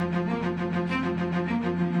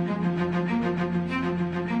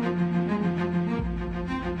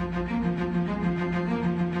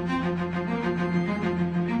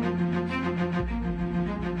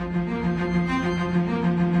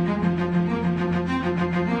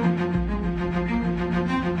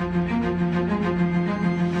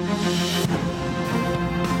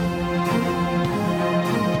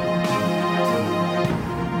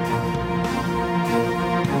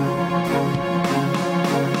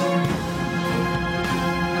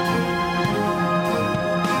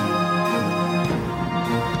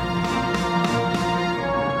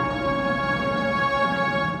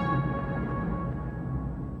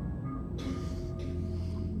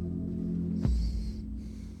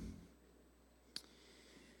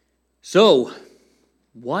So,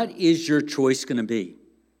 what is your choice going to be?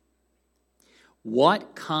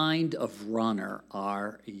 What kind of runner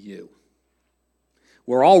are you?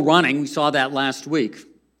 We're all running. We saw that last week.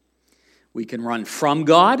 We can run from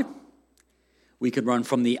God. We can run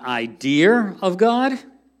from the idea of God.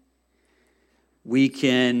 We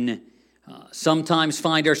can sometimes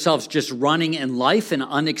find ourselves just running in life and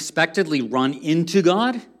unexpectedly run into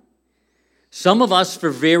God. Some of us, for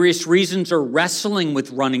various reasons, are wrestling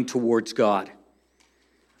with running towards God.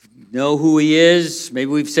 Know who He is.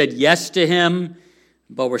 Maybe we've said yes to Him,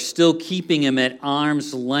 but we're still keeping Him at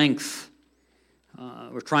arm's length.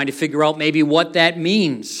 We're trying to figure out maybe what that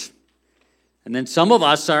means. And then some of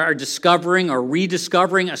us are discovering or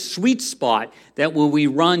rediscovering a sweet spot that when we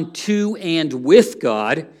run to and with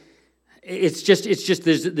God, it's just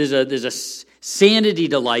there's a sanity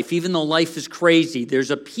to life, even though life is crazy.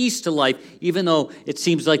 There's a peace to life, even though it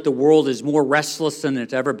seems like the world is more restless than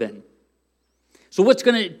it's ever been. So what's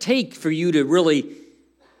going to take for you to really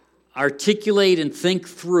articulate and think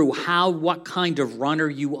through what kind of runner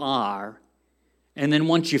you are, and then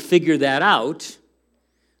once you figure that out,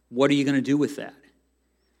 what are you going to do with that?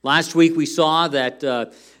 Last week we saw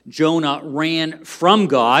that Jonah ran from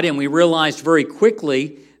God, and we realized very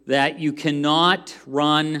quickly that you cannot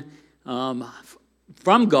run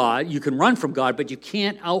from God. You can run from God, but you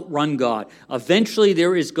can't outrun God. Eventually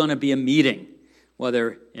there is going to be a meeting,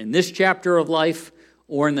 whether in this chapter of life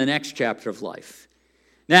or in the next chapter of life.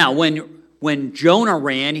 Now, when Jonah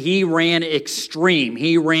ran, he ran extreme.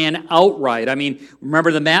 He ran outright. I mean,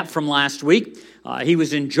 remember the map from last week? He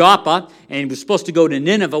was in Joppa, and he was supposed to go to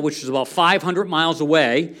Nineveh, which was about 500 miles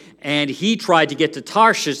away, and he tried to get to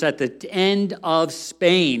Tarshish at the end of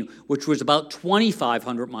Spain, which was about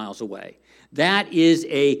 2,500 miles away. That is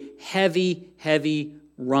a heavy, heavy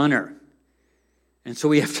runner. And so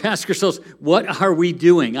we have to ask ourselves, what are we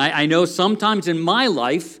doing? I know sometimes in my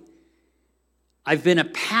life, I've been a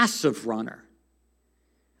passive runner.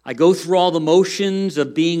 I go through all the motions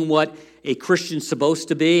of being what a Christian's supposed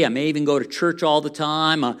to be. I may even go to church all the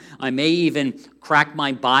time. I may even crack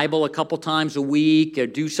my Bible a couple times a week or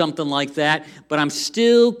do something like that. But I'm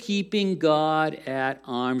still keeping God at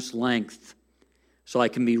arm's length so I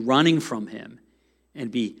can be running from Him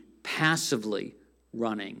and be passively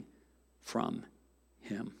running from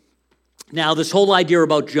Him. Now, this whole idea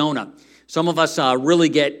about Jonah, some of us really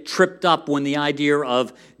get tripped up when the idea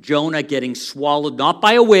of Jonah getting swallowed, not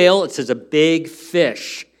by a whale, it says a big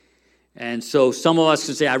fish. And so some of us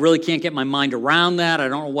can say, I really can't get my mind around that. I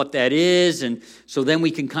don't know what that is. And so then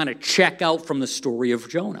we can kind of check out from the story of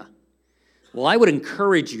Jonah. Well, I would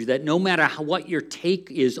encourage you that no matter what your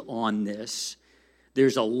take is on this,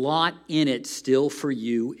 there's a lot in it still for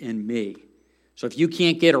you and me. So if you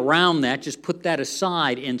can't get around that, just put that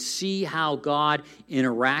aside and see how God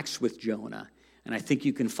interacts with Jonah. And I think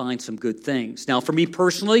you can find some good things. Now, for me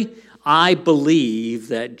personally, I believe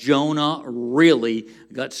that Jonah really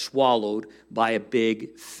got swallowed by a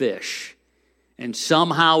big fish. And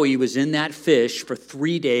somehow he was in that fish for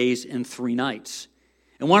 3 days and 3 nights.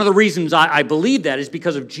 And one of the reasons I believe that is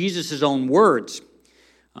because of Jesus' own words.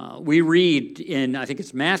 We read in, I think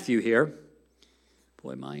it's Matthew here.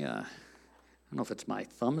 Boy, I don't know if it's my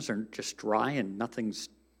thumbs are just dry and nothing's...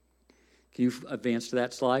 Can you advance to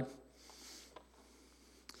that slide?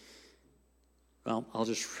 Well, I'll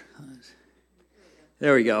just...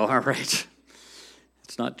 There we go. All right.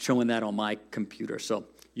 It's not showing that on my computer, so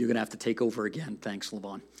you're going to have to take over again. Thanks,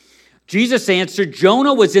 Levon. Jesus answered,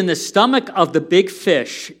 Jonah was in the stomach of the big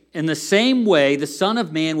fish. In the same way, the Son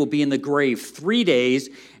of Man will be in the grave 3 days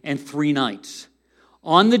and 3 nights.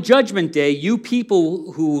 On the judgment day, you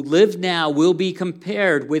people who live now will be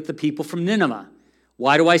compared with the people from Nineveh.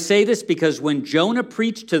 Why do I say this? Because when Jonah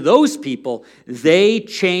preached to those people, they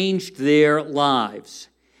changed their lives.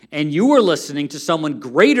 And you were listening to someone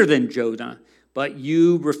greater than Jonah, but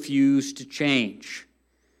you refused to change.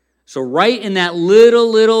 So right in that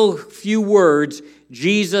little few words,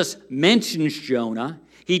 Jesus mentions Jonah.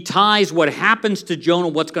 He ties what happens to Jonah,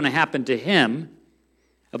 what's going to happen to him,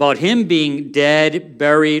 about him being dead,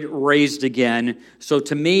 buried, raised again. So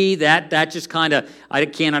to me, that just kind of, I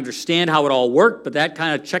can't understand how it all worked, but that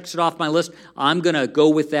kind of checks it off my list. I'm going to go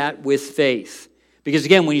with that with faith. Because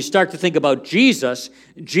again, when you start to think about Jesus,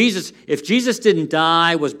 if Jesus didn't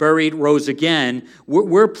die, was buried, rose again,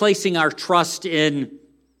 we're placing our trust in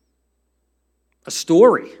a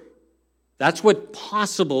story. That's what's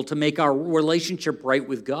possible to make our relationship right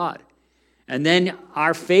with God. And then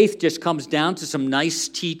our faith just comes down to some nice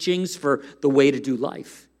teachings for the way to do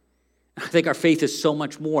life. I think our faith is so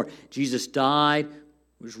much more. Jesus died,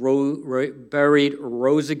 was buried,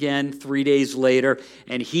 rose again 3 days later,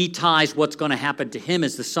 and he ties what's going to happen to him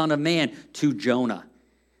as the Son of Man to Jonah.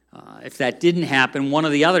 If that didn't happen, one or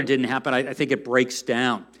the other didn't happen, I think it breaks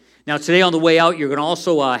down. Now, today on the way out, you're going to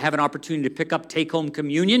also have an opportunity to pick up take-home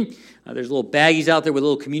communion. There's little baggies out there with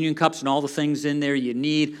little communion cups and all the things in there you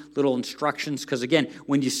need, little instructions, because again,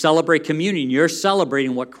 when you celebrate communion, you're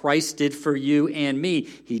celebrating what Christ did for you and me.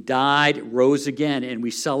 He died, rose again, and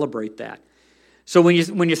we celebrate that. So when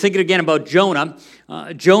you're thinking again about Jonah,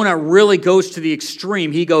 Jonah really goes to the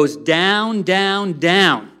extreme. He goes down, down,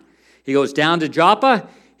 down. He goes down to Joppa.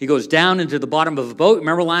 He goes down into the bottom of a boat.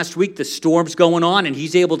 Remember last week, the storm's going on, and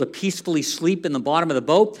he's able to peacefully sleep in the bottom of the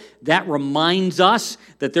boat. That reminds us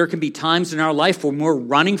that there can be times in our life when we're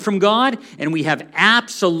running from God, and we have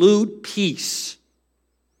absolute peace.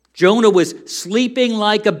 Jonah was sleeping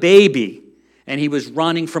like a baby, and he was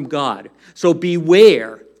running from God. So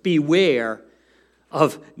beware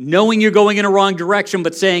of knowing you're going in a wrong direction,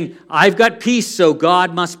 but saying, I've got peace, so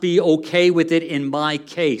God must be okay with it in my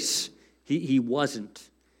case. He wasn't.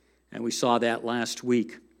 And we saw that last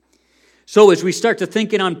week. So as we start to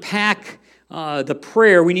think and unpack the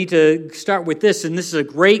prayer, we need to start with this, and this is a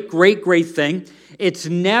great, great, great thing. It's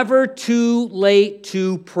never too late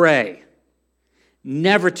to pray.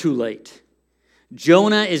 Never too late.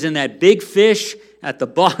 Jonah is in that big fish at the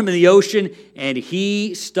bottom of the ocean, and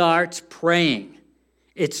he starts praying.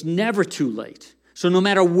 It's never too late. So no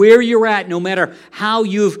matter where you're at, no matter how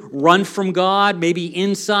you've run from God, maybe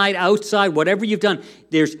inside, outside, whatever you've done,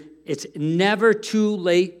 it's never too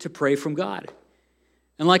late to pray from God.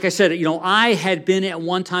 And like I said, I had been at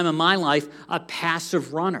one time in my life a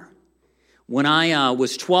passive runner. When I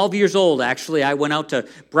was 12 years old, actually, I went out to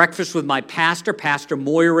breakfast with my pastor, Pastor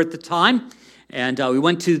Moyer at the time, and we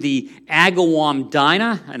went to the Agawam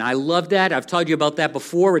Diner, and I loved that. I've told you about that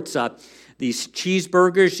before. It's these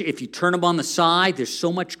cheeseburgers, if you turn them on the side, there's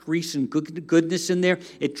so much grease and goodness in there,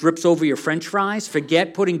 it drips over your French fries.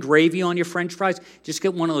 Forget putting gravy on your French fries. Just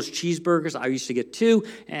get one of those cheeseburgers. I used to get two,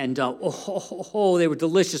 and they were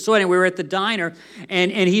delicious. So anyway, we were at the diner,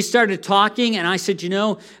 and he started talking, and I said,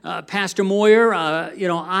 Pastor Moyer,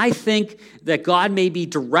 I think that God may be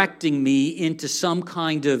directing me into some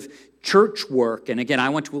kind of church work. And again, I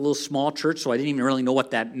went to a little small church, so I didn't even really know what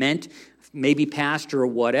that meant. Maybe pastor or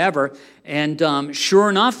whatever. And sure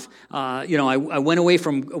enough, I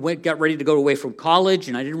got ready to go away from college,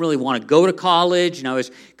 and I didn't really want to go to college, and I was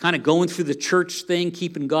kind of going through the church thing,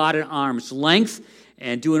 keeping God at arm's length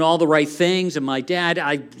and doing all the right things. And my dad,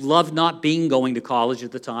 I loved not going to college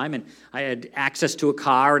at the time, and I had access to a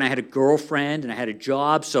car, and I had a girlfriend, and I had a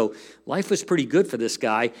job, so life was pretty good for this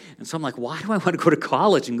guy. And so I'm like, why do I want to go to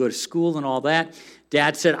college and go to school and all that?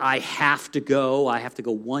 Dad said, I have to go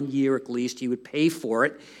 1 year at least. He would pay for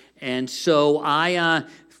it. And so I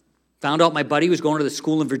found out my buddy was going to the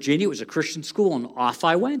school in Virginia. It was a Christian school, and off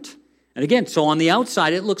I went. And again, so on the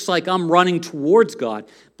outside, it looks like I'm running towards God,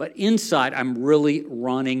 but inside, I'm really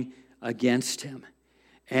running against Him.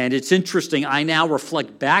 And it's interesting, I now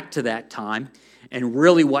reflect back to that time, and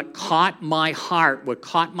really what caught my heart,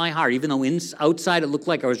 even though outside it looked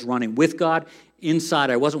like I was running with God, inside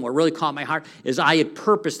I wasn't. What really caught my heart is I had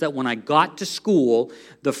purposed that when I got to school,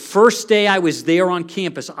 the first day I was there on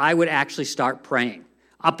campus, I would actually start praying.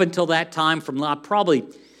 Up until that time, from probably,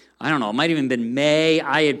 I don't know, it might have even been May,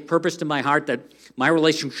 I had purposed in my heart that my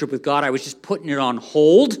relationship with God, I was just putting it on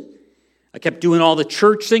hold. I kept doing all the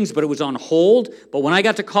church things, but it was on hold. But when I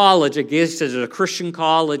got to college, I guess it was a Christian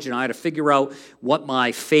college, and I had to figure out what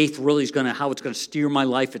my faith really is how it's going to steer my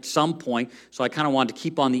life at some point. So I kind of wanted to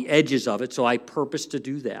keep on the edges of it, so I purposed to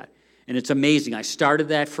do that. And it's amazing. I started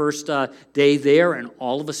that first day there, and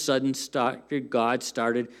all of a sudden, God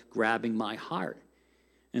started grabbing my heart.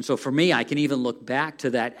 And so for me, I can even look back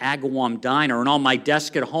to that Agawam Diner, and on my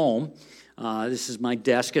desk at home, this is my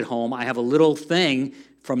desk at home, I have a little thing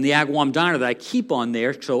from the Agawam Diner that I keep on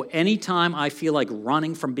there, so anytime I feel like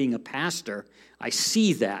running from being a pastor, I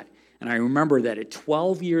see that. And I remember that at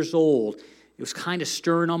 12 years old, it was kind of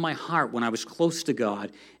stirring on my heart when I was close to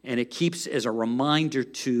God, and it keeps as a reminder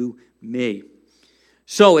to me.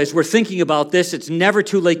 So as we're thinking about this, it's never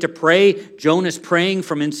too late to pray. Jonah's praying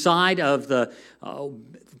from inside of the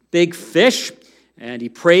big fish, and he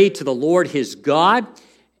prayed to the Lord his God.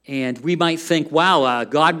 And we might think, wow,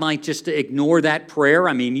 God might just ignore that prayer.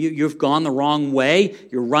 I mean, you've gone the wrong way.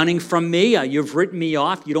 You're running from me. You've written me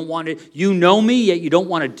off. You don't want to. You know me, yet you don't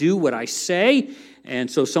want to do what I say. And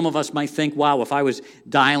so some of us might think, wow, if I was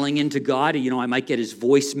dialing into God, I might get his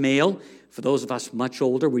voicemail. For those of us much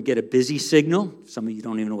older, we get a busy signal. Some of you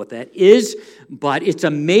don't even know what that is. But it's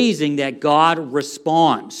amazing that God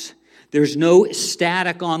responds. There's no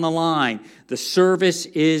static on the line. The service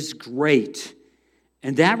is great.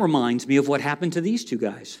 And that reminds me of what happened to these two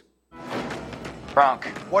guys. Gronk.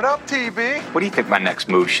 What up, TB? What do you think my next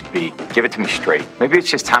move should be? Give it to me straight. Maybe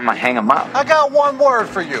it's just time I hang him up. I got one word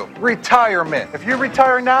for you. Retirement. If you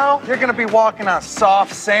retire now, you're going to be walking on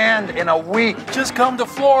soft sand in a week. Just come to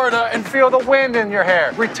Florida and feel the wind in your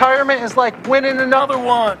hair. Retirement is like winning another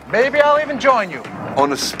one. Maybe I'll even join you. On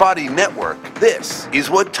the Spotty Network, this is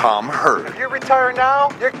what Tom heard. If you retire now,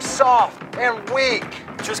 you're soft and weak.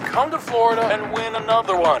 Just come to Florida and win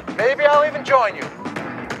another one. Maybe I'll even join you.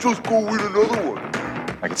 Just go win another one.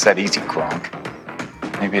 Like it's that easy, Gronk.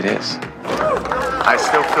 Maybe it is. I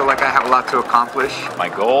still feel like I have a lot to accomplish. My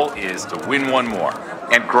goal is to win one more.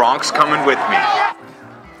 And Gronk's coming with me.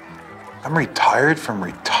 I'm retired from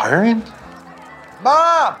retiring?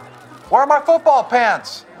 Mom, where are my football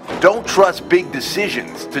pants? Don't trust big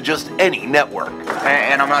decisions to just any network.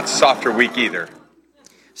 And I'm not soft or weak either.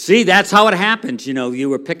 See, that's how it happened. You know, you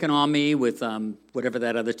were picking on me with whatever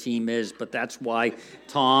that other team is, but that's why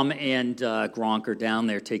Tom and Gronk are down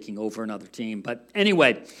there taking over another team. But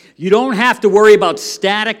anyway, you don't have to worry about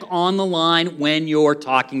static on the line when you're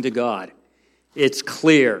talking to God. It's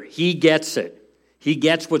clear. He gets it. He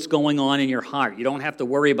gets what's going on in your heart. You don't have to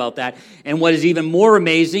worry about that. And what is even more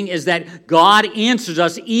amazing is that God answers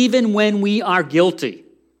us even when we are guilty.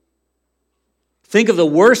 Think of the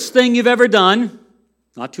worst thing you've ever done.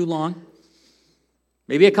 Not too long.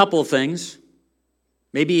 Maybe a couple of things.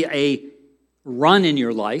 Maybe a run in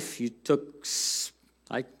your life.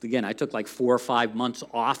 I took like 4 or 5 months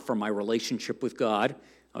off from my relationship with God.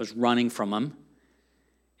 I was running from Him.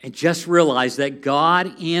 And just realize that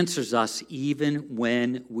God answers us even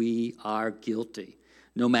when we are guilty.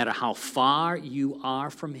 No matter how far you are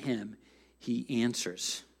from Him, He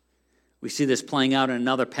answers. We see this playing out in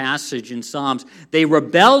another passage in Psalms. They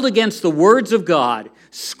rebelled against the words of God,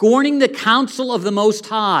 scorning the counsel of the Most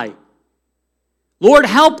High. Lord,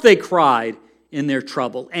 help, they cried in their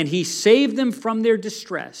trouble, and He saved them from their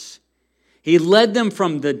distress. He led them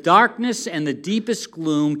from the darkness and the deepest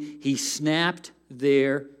gloom. He snapped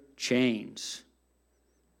their chains.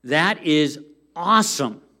 That is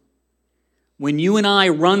awesome. When you and I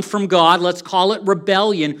run from God, let's call it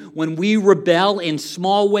rebellion. When we rebel in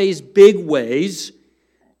small ways, big ways,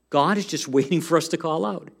 God is just waiting for us to call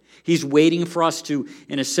out. He's waiting for us to,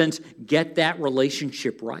 in a sense, get that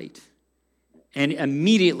relationship right. And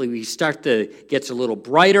immediately gets a little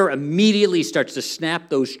brighter. Immediately he starts to snap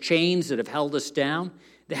those chains that have held us down.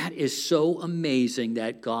 That is so amazing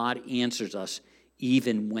that God answers us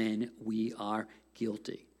even when we are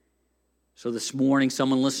guilty. So this morning,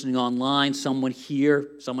 someone listening online, someone here,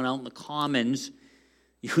 someone out in the commons,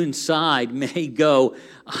 you inside may go,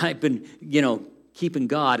 I've been, keeping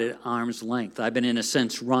God at arm's length. I've been, in a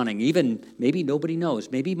sense, running. Even maybe nobody knows.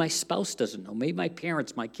 Maybe my spouse doesn't know. Maybe my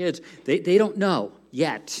parents, my kids, they don't know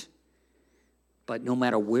yet. But no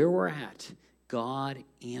matter where we're at, God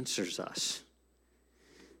answers us.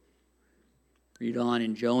 Read on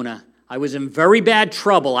in Jonah. I was in very bad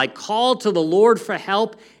trouble. I called to the Lord for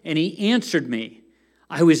help, and He answered me.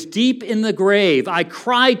 I was deep in the grave. I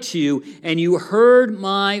cried to you, and you heard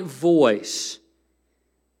my voice.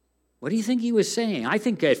 What do you think he was saying? I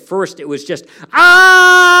think at first it was just, he's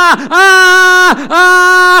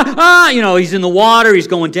in the water, he's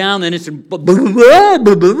going down, then it's, and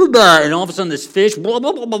all of a sudden this fish, blah,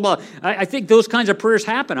 blah, blah, blah, blah. I think those kinds of prayers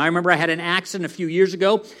happen. I remember I had an accident a few years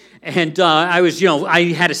ago, and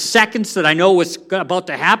I had a seconds that I know was about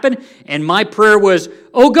to happen, and my prayer was,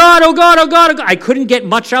 oh God, oh God, oh God, oh God. I couldn't get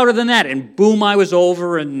much out than that, and boom, I was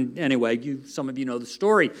over, and anyway, some of you know the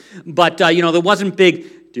story. But, there wasn't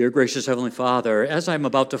big, dear gracious Heavenly Father, as I'm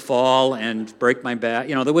about to fall and break my back,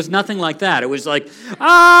 there was nothing like that. It was like,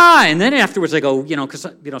 and then afterwards I go, because,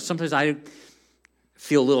 sometimes I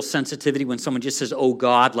feel a little sensitivity when someone just says, oh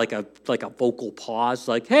God, like a vocal pause,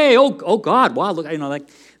 like, hey, oh God, wow, look, I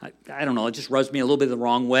don't know, it just rubs me a little bit the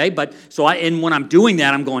wrong way. But and when I'm doing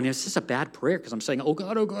that, I'm going, is this a bad prayer? Because I'm saying, oh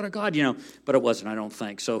God, oh God, oh God, but it wasn't, I don't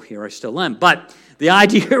think. So here I still am. But the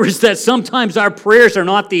idea is that sometimes our prayers are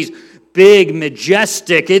not these big,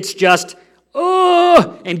 majestic, it's just,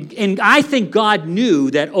 and I think God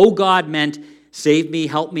knew that, oh God meant, save me,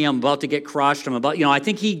 help me, I'm about to get crushed, I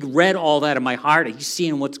think He read all that in my heart, He's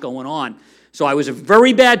seeing what's going on. So I was in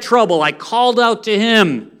very bad trouble, I called out to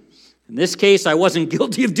Him. In this case, I wasn't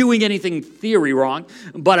guilty of doing anything theory wrong,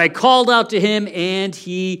 but I called out to Him and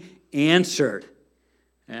He answered.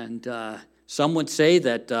 And some would say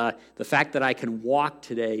that the fact that I can walk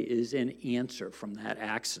today is an answer from that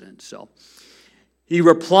accident. So He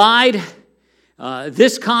replied,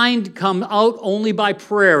 This kind come out only by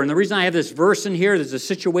prayer. And the reason I have this verse in here, there's a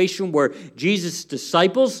situation where Jesus'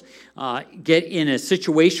 disciples get in a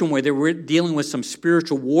situation where they were dealing with some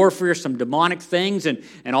spiritual warfare, some demonic things, and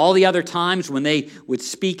all the other times when they would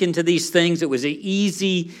speak into these things, it was an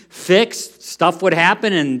easy fix. Stuff would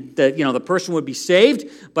happen and the person would be saved.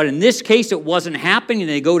 But in this case, it wasn't happening. And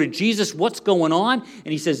they go to Jesus, what's going on?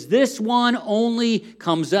 And he says, this one only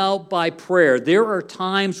comes out by prayer. There are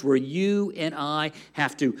times where you and I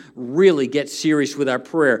have to really get serious with our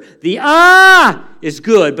prayer. The is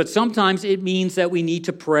good, but sometimes it means that we need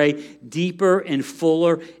to pray deeper and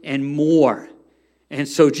fuller and more. And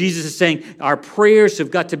so Jesus is saying our prayers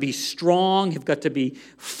have got to be strong, have got to be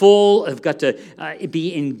full, have got to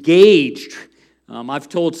be engaged. I've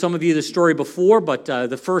told some of you this story before, but after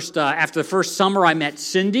the first summer I met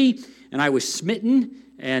Cindy, and I was smitten,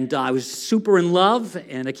 and I was super in love,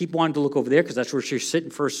 and I keep wanting to look over there because that's where she's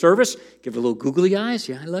sitting first service. Give her a little googly eyes.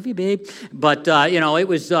 Yeah, I love you, babe. But, it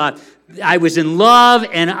was, I was in love,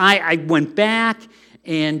 and I went back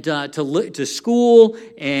and to school,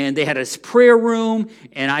 and they had a prayer room,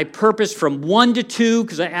 and I purposed from 1 to 2,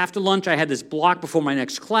 because after lunch I had this block before my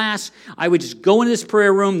next class. I would just go into this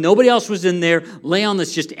prayer room, nobody else was in there, lay on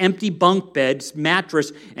this just empty bunk bed,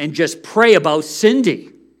 mattress, and just pray about Cindy.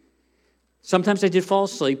 Sometimes I did fall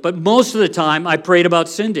asleep, but most of the time I prayed about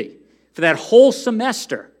Cindy for that whole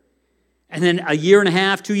semester. And then a year and a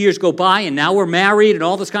half, 2 years go by, and now we're married and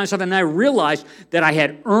all this kind of stuff, and I realized that I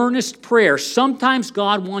had earnest prayer. Sometimes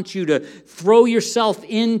God wants you to throw yourself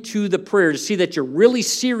into the prayer to see that you're really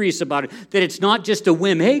serious about it, that it's not just a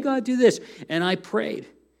whim. Hey, God, do this. And I prayed.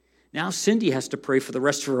 Now Cindy has to pray for the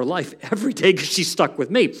rest of her life every day because she's stuck with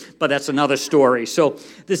me. But that's another story. So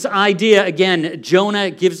this idea, again,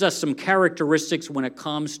 Jonah gives us some characteristics when it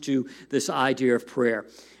comes to this idea of prayer.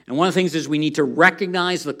 And one of the things is we need to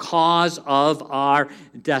recognize the cause of our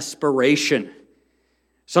desperation.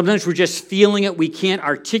 Sometimes we're just feeling it. We can't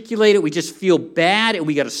articulate it. We just feel bad, and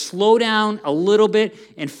we got to slow down a little bit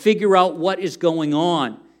and figure out what is going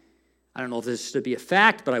on. I don't know if this is to be a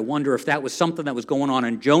fact, but I wonder if that was something that was going on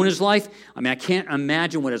in Jonah's life. I mean, I can't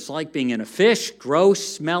imagine what it's like being in a fish, gross,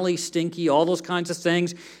 smelly, stinky, all those kinds of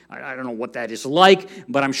things. I don't know what that is like,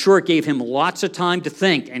 but I'm sure it gave him lots of time to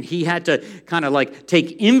think, and he had to kind of like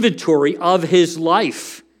take inventory of his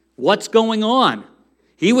life. What's going on?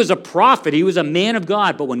 He was a prophet. He was a man of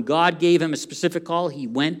God, but when God gave him a specific call, he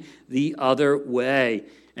went the other way.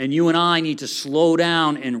 And you and I need to slow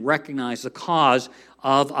down and recognize the cause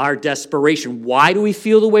of our desperation. Why do we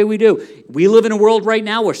feel the way we do? We live in a world right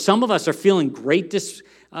now where some of us are feeling great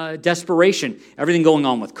desperation. Everything going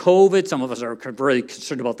on with COVID. Some of us are really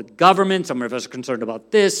concerned about the government. Some of us are concerned about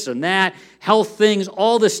this and that, health things,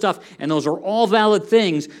 all this stuff. And those are all valid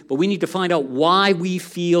things, but we need to find out why we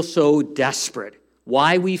feel so desperate,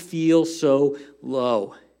 why we feel so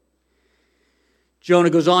low.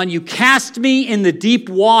 Jonah goes on, you cast me in the deep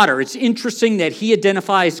water. It's interesting that he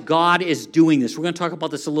identifies God as doing this. We're going to talk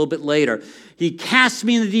about this a little bit later. He cast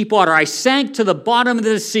me in the deep water. I sank to the bottom of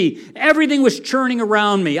the sea. Everything was churning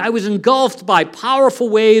around me. I was engulfed by powerful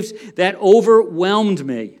waves that overwhelmed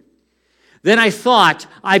me. Then I thought,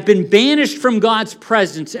 I've been banished from God's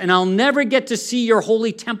presence, and I'll never get to see your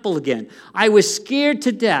holy temple again. I was scared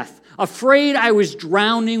to death. Afraid I was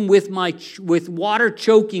drowning with water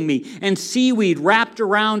choking me and seaweed wrapped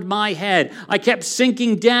around my head. I kept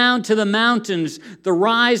sinking down to the mountains, the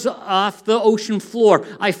rise off the ocean floor.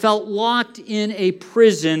 I felt locked in a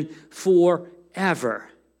prison forever.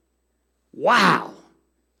 Wow.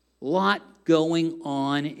 Lot going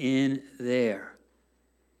on in there.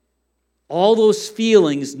 All those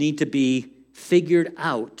feelings need to be figured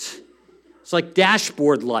out. It's like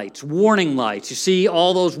dashboard lights, warning lights. You see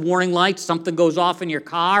all those warning lights, something goes off in your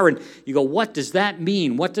car, and you go, what does that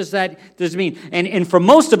mean? What does that mean? And for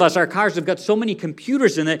most of us, our cars have got so many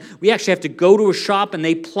computers in it, we actually have to go to a shop and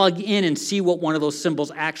they plug in and see what one of those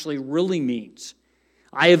symbols actually really means.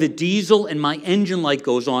 I have a diesel, and my engine light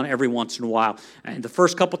goes on every once in a while. And the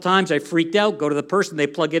first couple times I freaked out, go to the person, they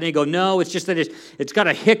plug in and go, no, it's just that it's got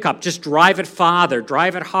a hiccup. Just drive it farther,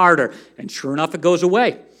 drive it harder. And sure enough, it goes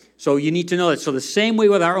away. So you need to know that. So the same way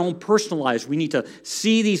with our own personal lives, we need to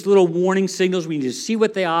see these little warning signals. We need to see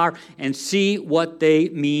what they are and see what they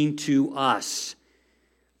mean to us.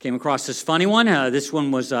 Came across this funny one. This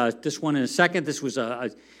one in a second. This was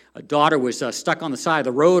a daughter was stuck on the side of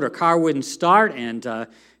the road. Her car wouldn't start, and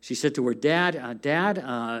she said to her dad,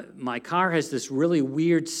 Dad, my car has this really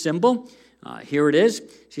weird symbol. Here it is.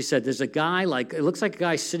 She said, there's a guy, it looks like a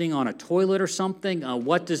guy sitting on a toilet or something.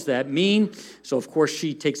 What does that mean? So, of course,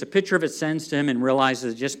 she takes a picture of it, sends to him, and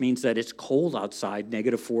realizes it just means that it's cold outside,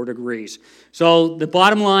 -4 degrees. So the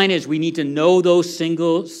bottom line is we need to know those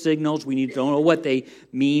signals. We need to know what they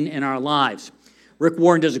mean in our lives. Rick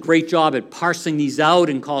Warren does a great job at parsing these out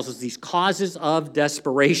and calls us these causes of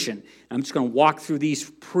desperation. I'm just going to walk through these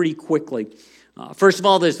pretty quickly. First of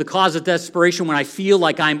all, there's the cause of desperation when I feel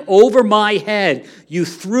like I'm over my head. You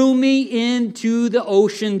threw me into the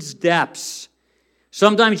ocean's depths.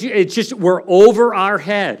 Sometimes it's just we're over our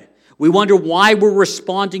head. We wonder why we're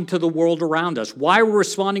responding to the world around us, why we're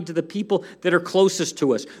responding to the people that are closest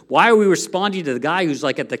to us. Why are we responding to the guy who's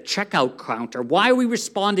at the checkout counter? Why are we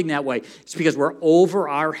responding that way? It's because we're over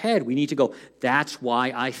our head. We need to go, that's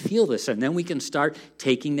why I feel this. And then we can start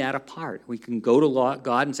taking that apart. We can go to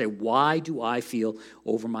God and say, why do I feel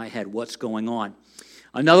over my head? What's going on?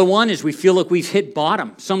 Another one is we feel like we've hit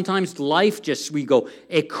bottom. Sometimes life we go,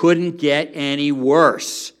 it couldn't get any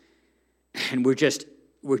worse. And we're just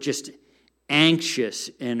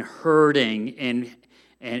anxious and hurting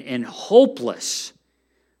and hopeless.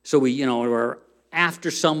 So we're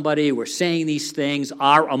after somebody, we're saying these things.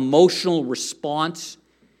 Our emotional response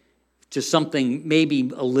to something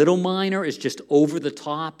maybe a little minor is just over the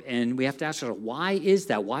top, and we have to ask ourselves, why is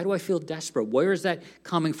that? Why do I feel desperate? Where is that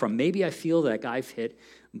coming from? Maybe I feel like I've hit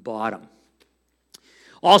bottom.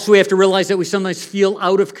 Also, we have to realize that we sometimes feel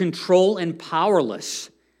out of control and powerless.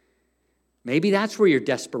 Maybe that's where your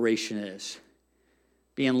desperation is.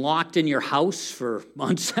 Being locked in your house for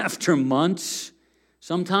months after months.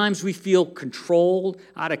 Sometimes we feel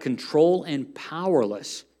out of control and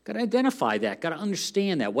powerless. Got to identify that. Got to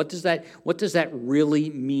understand that. What does that really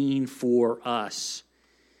mean for us?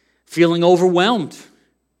 Feeling overwhelmed.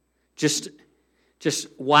 Just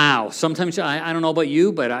wow. Sometimes, I don't know about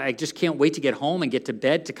you, but I just can't wait to get home and get to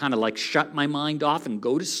bed to kind of shut my mind off and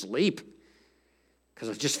go to sleep.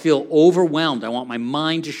 Because I just feel overwhelmed. I want my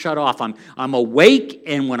mind to shut off. I'm awake,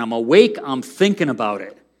 and when I'm awake, I'm thinking about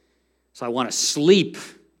it. So I want to sleep.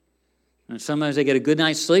 And sometimes I get a good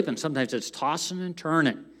night's sleep, and sometimes it's tossing and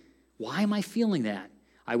turning. Why am I feeling that?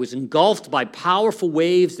 I was engulfed by powerful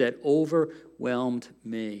waves that overwhelmed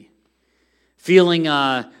me. Feeling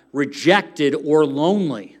rejected or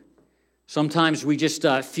lonely. Sometimes we just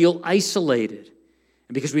feel isolated.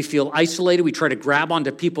 And because we feel isolated, we try to grab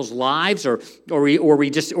onto people's lives, or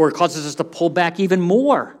it causes us to pull back even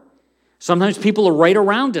more. Sometimes people are right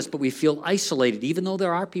around us, but we feel isolated, even though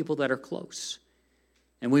there are people that are close.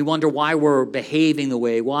 And we wonder why we're behaving the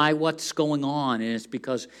way, what's going on, and it's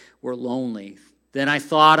because we're lonely. Then I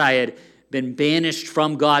thought I had been banished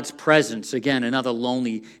from God's presence. Again, another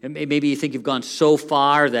lonely. Maybe you think you've gone so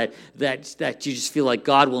far that you just feel like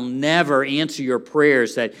God will never answer your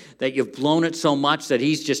prayers, that you've blown it so much that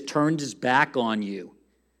he's just turned his back on you.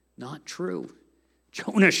 Not true.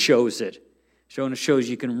 Jonah shows it. Jonah shows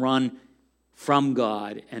you can run from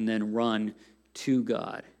God and then run to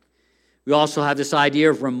God. We also have this idea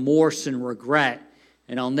of remorse and regret.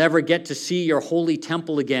 And I'll never get to see your holy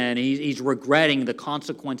temple again. He's regretting the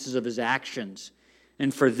consequences of his actions.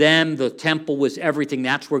 And for them, the temple was everything.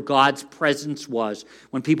 That's where God's presence was.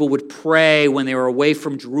 When people would pray, when they were away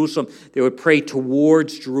from Jerusalem, they would pray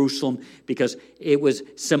towards Jerusalem because it was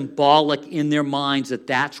symbolic in their minds that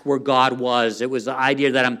that's where God was. It was the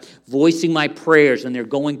idea that I'm voicing my prayers and they're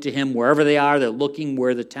going to him wherever they are. They're looking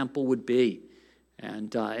where the temple would be.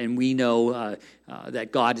 And we know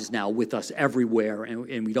that God is now with us everywhere,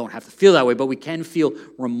 and we don't have to feel that way, but we can feel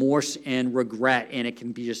remorse and regret, and it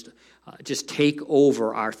can be just take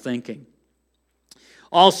over our thinking.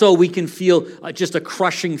 Also, we can feel just a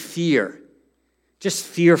crushing fear, just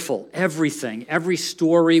fearful, everything, every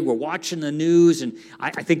story. We're watching the news, and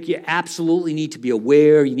I think you absolutely need to be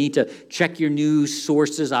aware. You need to check your news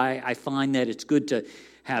sources. I find that it's good to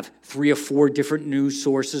have 3 or 4 different news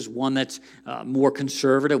sources, one that's more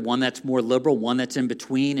conservative, one that's more liberal, one that's in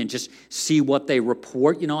between, and just see what they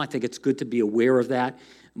report. I think it's good to be aware of that.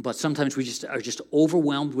 But sometimes we are just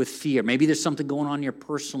overwhelmed with fear. Maybe there's something going on in your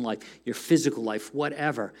personal life, your physical life,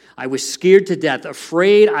 whatever. I was scared to death,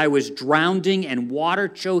 afraid I was drowning and water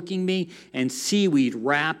choking me and seaweed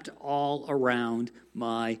wrapped all around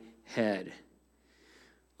my head.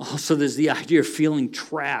 Also, there's the idea of feeling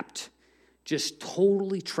trapped. Just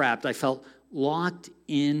totally trapped. I felt locked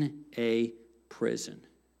in a prison.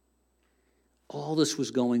 All this was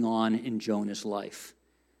going on in Jonah's life.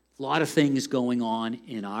 A lot of things going on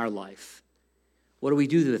in our life. What do we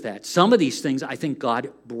do with that? Some of these things I think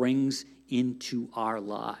God brings into our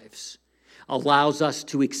lives, allows us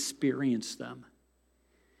to experience them.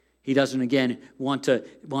 He doesn't, again, want to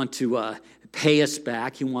pay us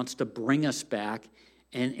back. He wants to bring us back.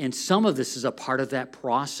 And some of this is a part of that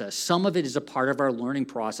process. Some of it is a part of our learning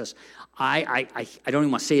process. I don't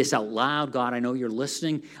even want to say this out loud. God, I know you're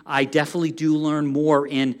listening. I definitely do learn more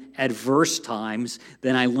in adverse times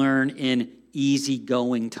than I learn in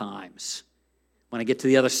easygoing times. When I get to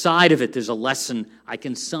the other side of it, there's a lesson I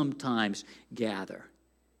can sometimes gather.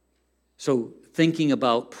 So thinking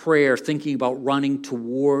about prayer, thinking about running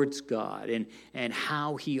towards God and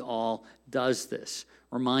how he all does this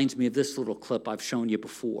reminds me of this little clip I've shown you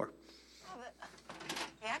before.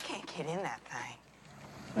 Yeah, I can't get in that thing.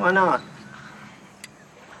 Why not?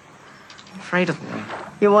 I'm afraid of the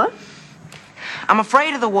water. You what? I'm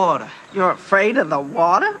afraid of the water. You're afraid of the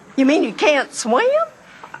water? You mean you can't swim?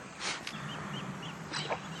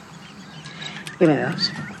 Give me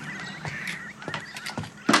those.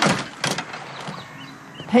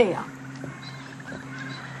 Here.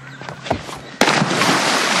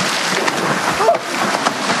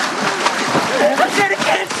 I said I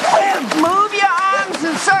can't swim. Move your arms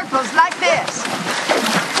in circles like this.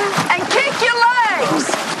 And kick your legs.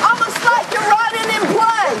 Almost like you're running in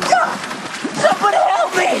place. Somebody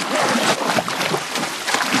help me.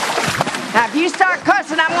 Now, if you start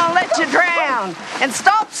cussing, I'm going to let you drown. And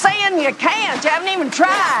stop saying you can't. You haven't even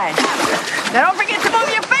tried. Now, don't forget to move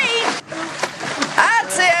your feet.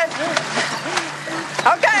 That's it.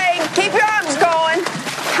 Okay, keep your arms going.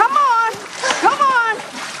 Come on. Come on.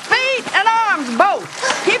 Feet and arms, both.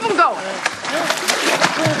 Keep them going.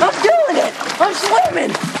 I'm doing it. I'm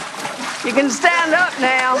swimming. You can stand up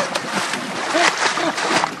now.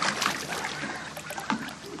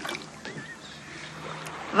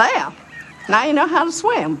 There. Now you know how to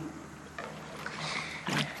swim.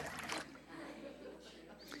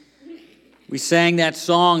 We sang that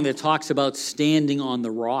song that talks about standing on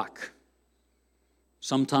the rock.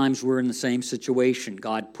 Sometimes we're in the same situation.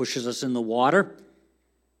 God pushes us in the water.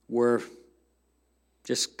 We're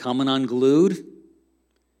just coming unglued.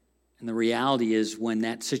 And the reality is when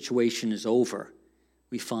that situation is over,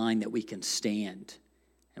 we find that we can stand.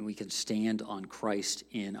 And we can stand on Christ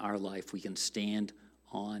in our life. We can stand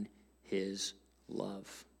on his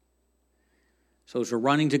love. So as we're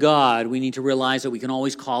running to God, we need to realize that we can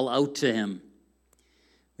always call out to him.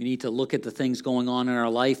 We need to look at the things going on in our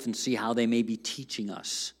life and see how they may be teaching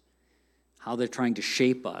us, how they're trying to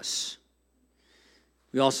shape us.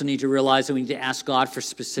 We also need to realize that we need to ask God for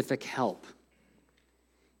specific help.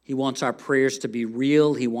 He wants our prayers to be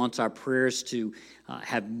real. He wants our prayers to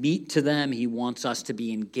have meat to them. He wants us to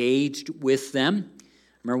be engaged with them.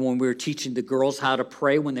 Remember when we were teaching the girls how to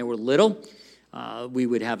pray when they were little?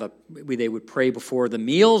 They would pray before the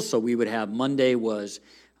meals. So we would have Monday was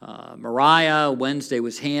Mariah, Wednesday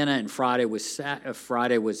was Hannah, and Friday was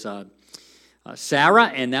Sarah,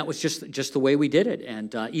 and that was just the way we did it.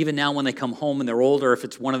 And even now when they come home and they're older, if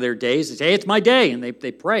it's one of their days, they say, hey, it's my day, and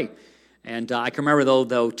they pray. And I can remember,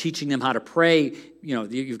 though, teaching them how to pray,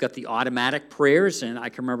 you've got the automatic prayers, and I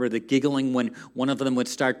can remember the giggling when one of them would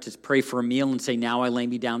start to pray for a meal and say, now I lay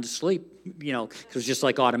me down to sleep, because it was just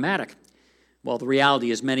like automatic. Well, the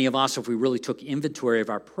reality is many of us, if we really took inventory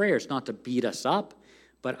of our prayers, not to beat us up,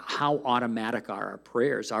 but how automatic are our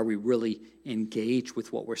prayers? Are we really engaged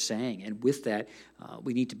with what we're saying? And with that,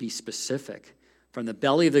 we need to be specific. From the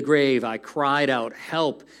belly of the grave, I cried out,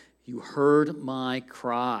 help, you heard my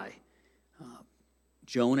cry.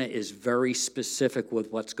 Jonah is very specific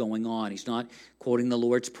with what's going on. He's not quoting the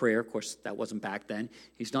Lord's Prayer. Of course, that wasn't back then.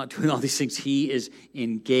 He's not doing all these things. He is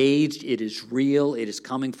engaged. It is real. It is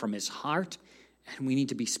coming from his heart. And we need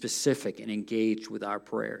to be specific and engaged with our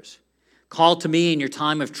prayers. Call to me in your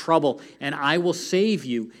time of trouble, and I will save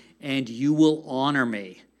you, and you will honor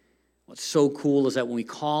me. What's so cool is that when we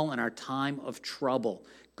call in our time of trouble,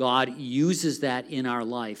 God uses that in our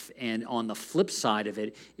life, and on the flip side of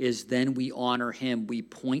it is then we honor him, we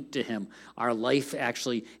point to him. Our life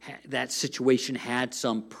actually, that situation had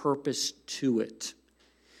some purpose to it.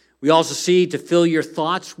 We also see to fill your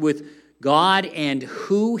thoughts with God and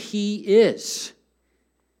who he is.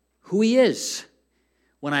 Who he is.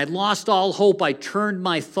 When I had lost all hope, I turned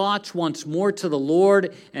my thoughts once more to the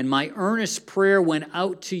Lord, and my earnest prayer went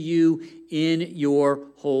out to you in your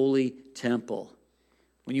holy temple.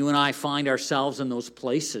 When you and I find ourselves in those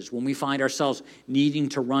places, when we find ourselves needing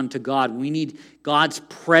to run to God, we need God's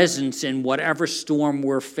presence in whatever storm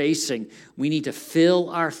we're facing. We need to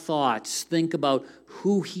fill our thoughts, think about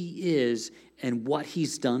who he is and what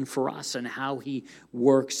he's done for us and how he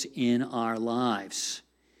works in our lives.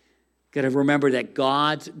 Got to remember that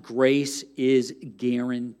God's grace is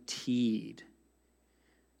guaranteed.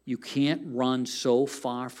 You can't run so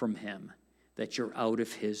far from him that you're out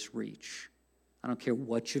of his reach. I don't care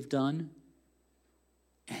what you've done.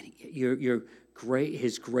 And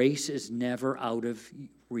his grace is never out of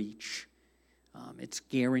reach. It's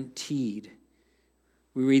guaranteed.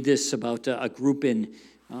 We read this about a group in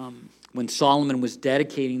when Solomon was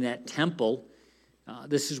dedicating that temple.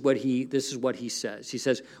 This is what he says. He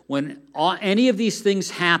says, when any of these things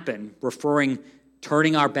happen,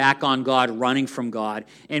 turning our back on God, running from God,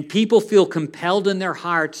 and people feel compelled in their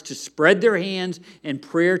hearts to spread their hands in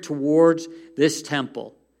prayer towards this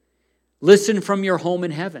temple, listen from your home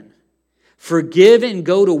in heaven. Forgive and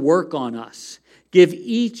go to work on us.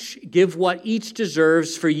 Give what each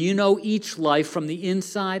deserves, for you know each life from the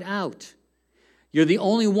inside out. You're the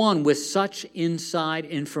only one with such inside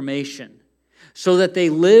information, so that they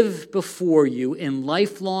live before you in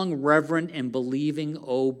lifelong reverent and believing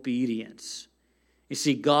obedience. You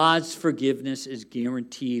see, God's forgiveness is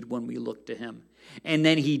guaranteed when we look to him. And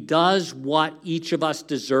then he does what each of us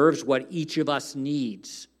deserves, what each of us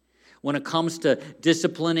needs. When it comes to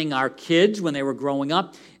disciplining our kids when they were growing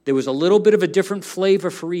up, there was a little bit of a different flavor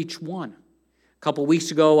for each one. A couple weeks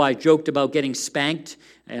ago, I joked about getting spanked,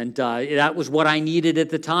 and that was what I needed at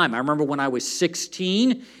the time. I remember when I was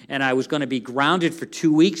 16, and I was going to be grounded for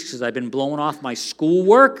 2 weeks because I'd been blowing off my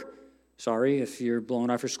schoolwork. Sorry if you're blowing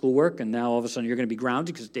off your schoolwork, and now all of a sudden you're going to be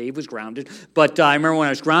grounded because Dave was grounded. But I remember when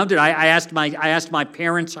I was grounded, I asked my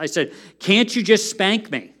parents, I said, "Can't you just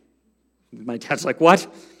spank me?" My dad's like, "What?"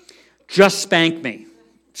 "Just spank me.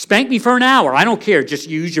 Spank me for an hour. I don't care. Just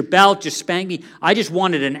use your belt. Just spank me. I just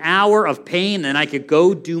wanted an hour of pain, and I could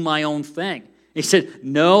go do my own thing." He said,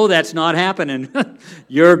 "No, that's not happening.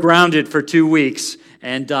 You're grounded for 2 weeks."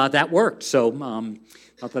 And that worked. So,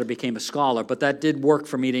 not that I became a scholar, but that did work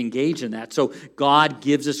for me to engage in that. So God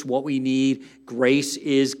gives us what we need. Grace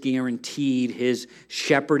is guaranteed. His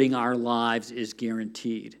shepherding our lives is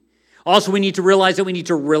guaranteed. Also, we need to realize that we need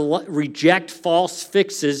to reject false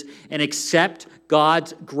fixes and accept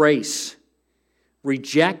God's grace.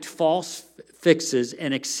 Reject false fixes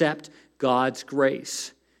and accept God's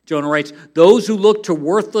grace. Jonah writes, "Those who look to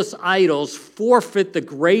worthless idols forfeit the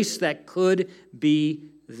grace that could be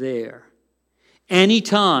there."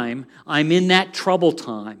 Anytime I'm in that trouble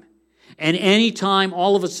time, and anytime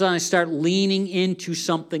all of a sudden I start leaning into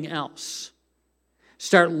something else,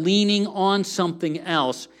 start leaning on something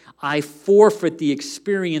else, I forfeit the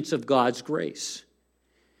experience of God's grace.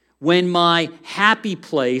 When my happy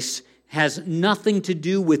place has nothing to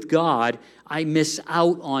do with God, I miss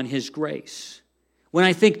out on his grace. When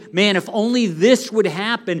I think, man, if only this would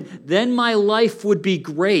happen, then my life would be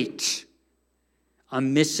great,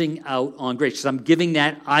 I'm missing out on grace. Because I'm giving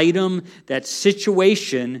that item, that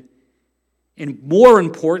situation, more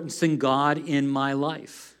importance than God in my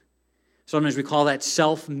life. Sometimes we call that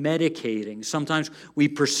self-medicating. Sometimes we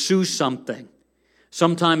pursue something.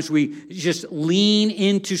 Sometimes we just lean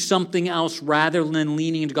into something else rather than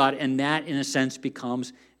leaning into God, and that, in a sense,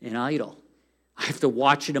 becomes an idol. I have to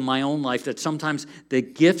watch it in my own life that sometimes the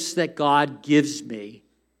gifts that God gives me,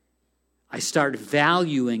 I start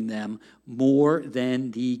valuing them more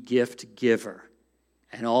than the gift giver.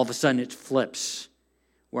 And all of a sudden it flips,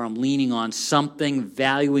 where I'm leaning on something,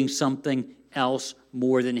 valuing something else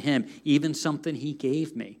more than him, even something he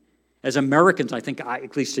gave me. As Americans, I think,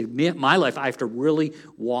 at least in my life, I have to really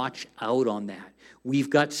watch out on that. We've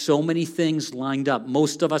got so many things lined up.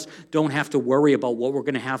 Most of us don't have to worry about what we're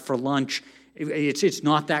going to have for lunch. It's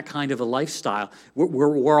not that kind of a lifestyle.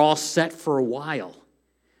 We're all set for a while.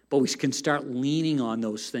 But we can start leaning on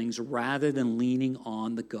those things rather than leaning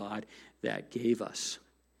on the God that gave us.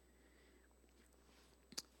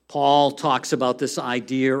 Paul talks about this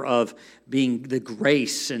idea of being the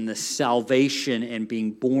grace and the salvation and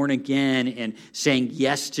being born again and saying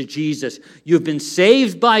yes to Jesus. You've been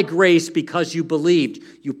saved by grace because you believed.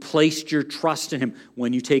 You placed your trust in him.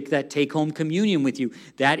 When you take that take-home communion with you,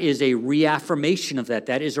 that is a reaffirmation of that.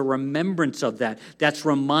 That is a remembrance of that. That's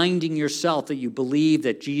reminding yourself that you believe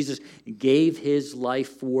that Jesus gave his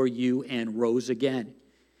life for you and rose again.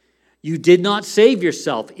 You did not save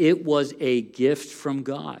yourself. It was a gift from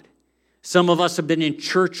God. Some of us have been in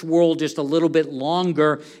church world just a little bit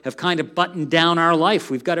longer, have kind of buttoned down our life.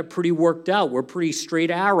 We've got it pretty worked out. We're pretty straight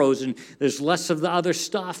arrows, and there's less of the other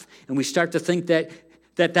stuff. And we start to think that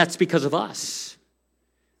that's because of us.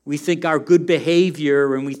 We think our good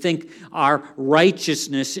behavior and we think our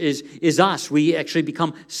righteousness is us. We actually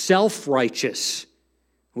become self-righteous,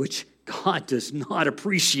 which God does not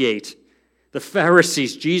appreciate. The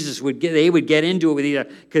Pharisees, they would get into it with each other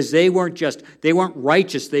because they weren't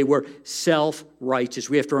righteous, they were self-righteous.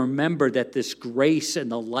 We have to remember that this grace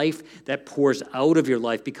and the life that pours out of your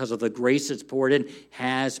life because of the grace that's poured in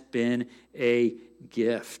has been a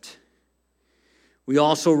gift. We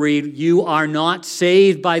also read, you are not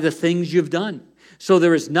saved by the things you've done. So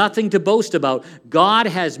there is nothing to boast about. God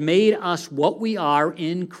has made us what we are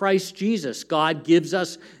in Christ Jesus. God gives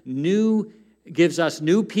us new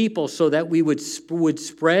people so that we would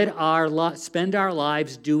spend our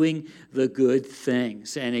lives doing the good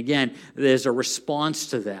things. And again, there's a response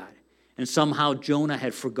to that. And somehow Jonah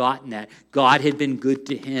had forgotten that. God had been good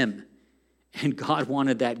to him. And God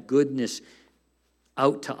wanted that goodness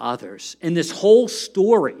out to others. In this whole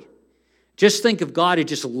story, just think if God had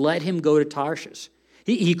just let him go to Tarshish.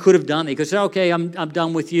 He could have done it. He could have said, okay, I'm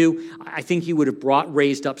done with you. I think he would have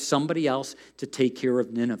raised up somebody else to take care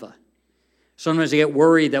of Nineveh. Sometimes I get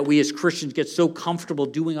worried that we as Christians get so comfortable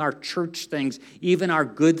doing our church things, even our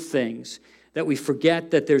good things, that we forget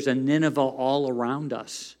that there's a Nineveh all around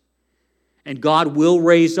us. And God will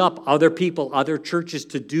raise up other people, other churches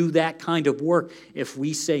to do that kind of work if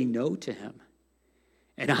we say no to him.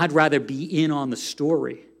 And I'd rather be in on the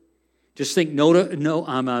story. Just think,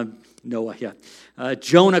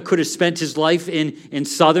 Jonah could have spent his life in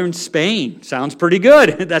southern Spain. Sounds pretty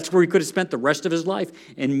good. That's where he could have spent the rest of his life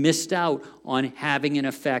and missed out on having an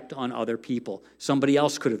effect on other people. Somebody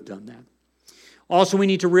else could have done that. Also, we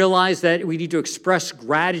need to realize that we need to express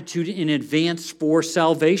gratitude in advance for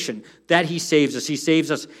salvation, that he saves us. He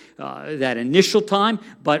saves us that initial time,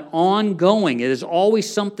 but ongoing. It is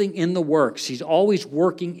always something in the works. He's always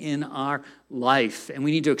working in our life. And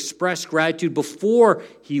we need to express gratitude before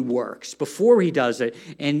he works, before he does it.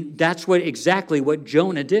 And that's exactly what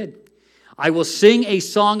Jonah did. I will sing a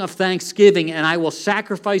song of thanksgiving, and I will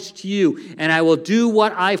sacrifice to you, and I will do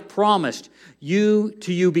what I've promised to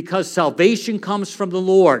you, because salvation comes from the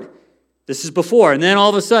Lord. This is before. And then all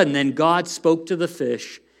of a sudden, then God spoke to the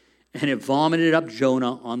fish, and it vomited up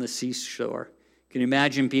Jonah on the seashore. Can you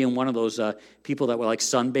imagine being one of those people that were like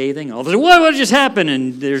sunbathing? All of a sudden, what just happened?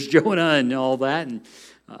 And there's Jonah and all that. And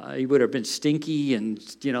he would have been stinky and,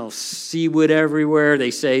 seaweed everywhere.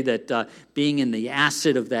 They say that being in the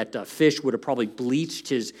acid of that fish would have probably bleached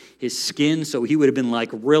his skin, so he would have been like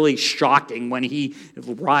really shocking when he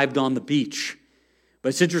arrived on the beach. But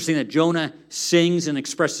it's interesting that Jonah sings and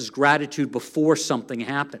expresses gratitude before something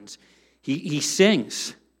happens. He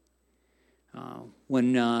sings.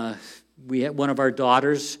 When we had one of our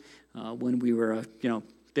daughters, when we were,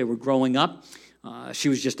 they were growing up, she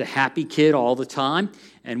was just a happy kid all the time.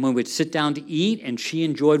 And when we'd sit down to eat and she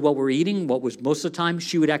enjoyed what we're eating, what was most of the time,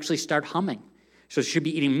 she would actually start humming. So she'd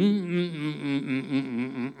be eating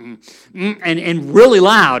and really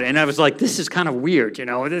loud. And I was like, this is kind of weird,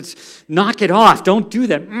 knock it off. Don't do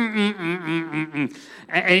that.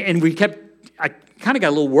 And I kind of got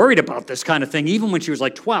a little worried about this kind of thing, even when she was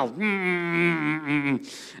like 12. And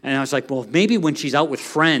I was like, well, maybe when she's out with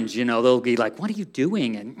friends, they'll be like, what are you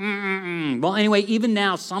doing? And well, anyway, even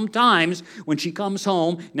now, sometimes when she comes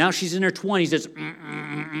home, now she's in her 20s, it's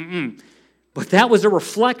But that was a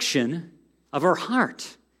reflection of her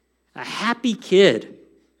heart. A happy kid,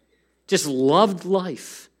 just loved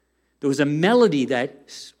life. There was a melody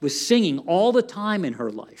that was singing all the time in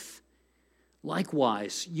her life.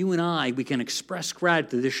 Likewise, you and I, we can express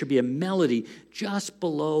gratitude. There should be a melody just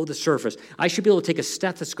below the surface. I should be able to take a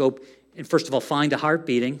stethoscope and, first of all, find a heart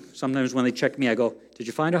beating. Sometimes when they check me, I go, did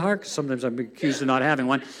you find a heart? Sometimes I'm accused of not having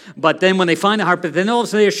one. But then when they find a heart, but then all of a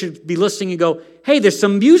sudden they should be listening and go, hey, there's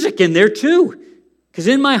some music in there too. Because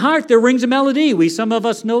in my heart there rings a melody. Some of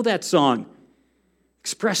us know that song.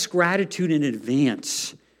 Express gratitude in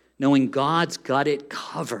advance, knowing God's got it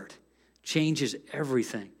covered. Changes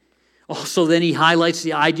everything. Also, then he highlights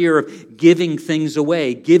the idea of giving things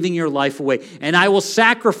away, giving your life away. And I will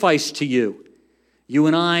sacrifice to you. You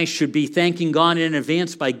and I should be thanking God in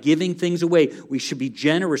advance by giving things away. We should be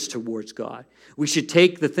generous towards God. We should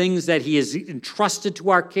take the things that he has entrusted to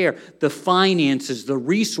our care, the finances, the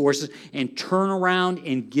resources, and turn around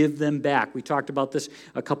and give them back. We talked about this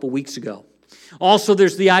a couple weeks ago. Also,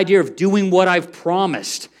 there's the idea of doing what I've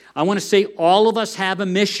promised. I want to say all of us have a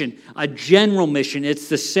mission, a general mission. It's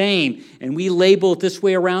the same. And we label it this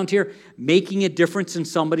way around here, making a difference in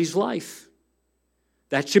somebody's life.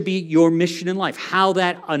 That should be your mission in life. How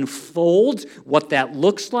that unfolds, what that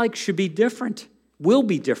looks like should be different, will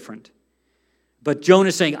be different. But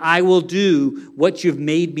Jonah's saying, I will do what you've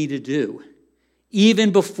made me to do,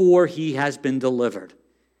 even before he has been delivered.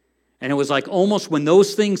 And it was like almost when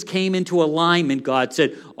those things came into alignment, God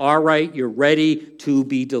said, all right, you're ready to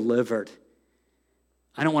be delivered.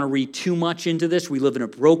 I don't want to read too much into this. We live in a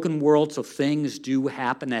broken world, so things do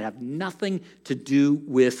happen that have nothing to do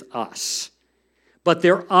with us. But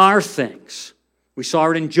there are things, we saw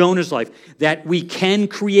it in Jonah's life, that we can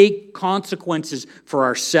create consequences for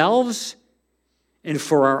ourselves and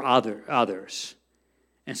for our others.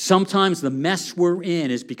 And sometimes the mess we're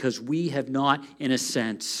in is because we have not, in a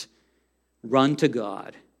sense, run to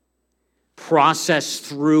God, processed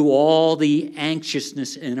through all the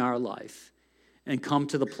anxiousness in our life, and come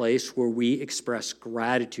to the place where we express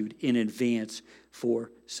gratitude in advance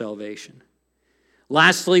for salvation.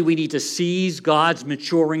 Lastly, we need to seize God's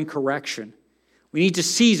maturing correction. We need to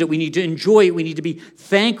seize it. We need to enjoy it. We need to be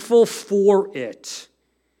thankful for it.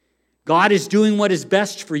 God is doing what is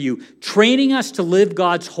best for you, training us to live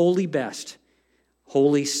God's holy best,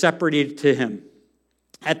 wholly separated to Him.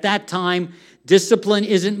 At that time, discipline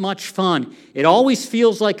isn't much fun. It always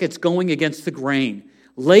feels like it's going against the grain.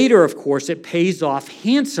 Later, of course, it pays off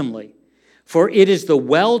handsomely, for it is the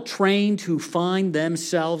well-trained who find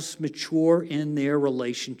themselves mature in their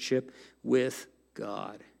relationship with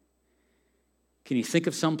God. Can you think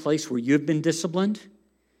of some place where you've been disciplined?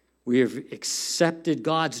 Where you've accepted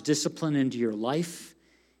God's discipline into your life?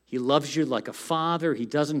 He loves you like a father. He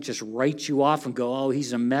doesn't just write you off and go, oh,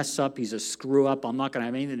 he's a mess up, he's a screw up, I'm not going to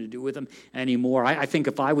have anything to do with him anymore. I think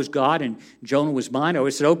if I was God and Jonah was mine, I would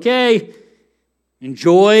have said, okay,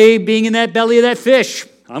 enjoy being in that belly of that fish.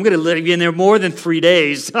 I'm going to leave you in there more than 3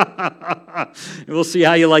 days. We'll see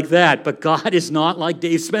how you like that. But God is not like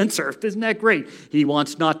Dave Spencer. Isn't that great? He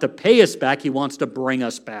wants not to pay us back. He wants to bring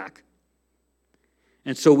us back.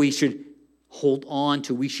 And so we should hold on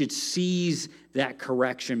to, we should seize that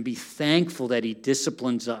correction. Be thankful that He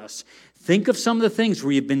disciplines us. Think of some of the things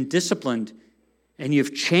where you've been disciplined and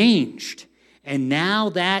you've changed. And now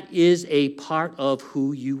that is a part of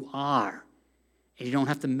who you are. And you don't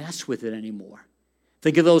have to mess with it anymore.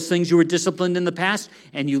 Think of those things you were disciplined in the past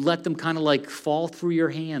and you let them kind of like fall through your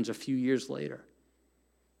hands a few years later.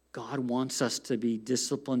 God wants us to be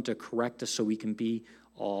disciplined, to correct us so we can be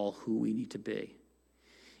all who we need to be.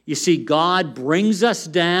 You see, God brings us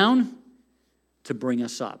down to bring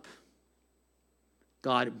us up.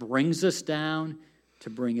 God brings us down to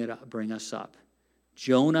bring us up.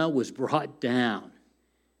 Jonah was brought down,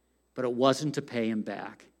 but it wasn't to pay him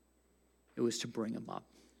back. It was to bring him up.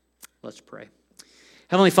 Let's pray.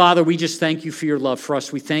 Heavenly Father, we just thank you for your love for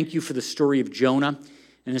us. We thank you for the story of Jonah.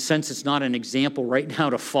 In a sense, it's not an example right now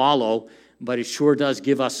to follow, but it sure does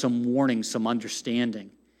give us some warning, some understanding.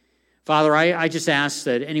 Father, I just ask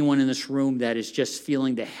that anyone in this room that is just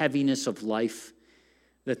feeling the heaviness of life,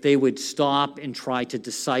 that they would stop and try to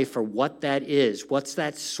decipher what that is, what's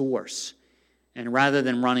that source, and rather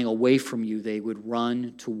than running away from you, they would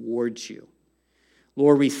run towards you.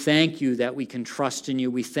 Lord, we thank you that we can trust in you.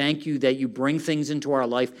 We thank you that you bring things into our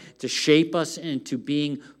life to shape us into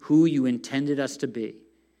being who you intended us to be.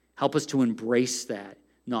 Help us to embrace that,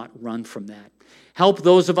 not run from that. Help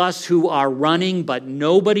those of us who are running, but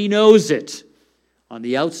nobody knows it. On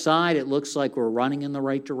the outside, it looks like we're running in the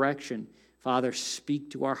right direction. Father,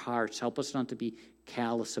 speak to our hearts. Help us not to be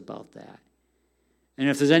callous about that. And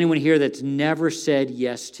if there's anyone here that's never said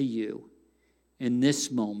yes to you, in this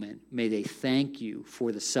moment, may they thank you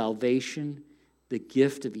for the salvation, the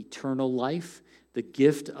gift of eternal life, the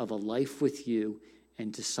gift of a life with you,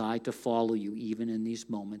 and decide to follow you even in these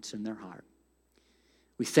moments in their heart.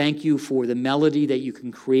 We thank you for the melody that you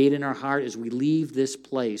can create in our heart as we leave this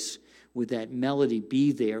place. Would that melody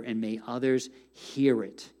be there, and may others hear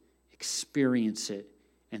it, experience it,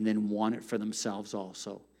 and then want it for themselves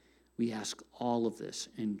also. We ask all of this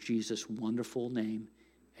in Jesus' wonderful name.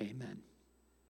 Amen.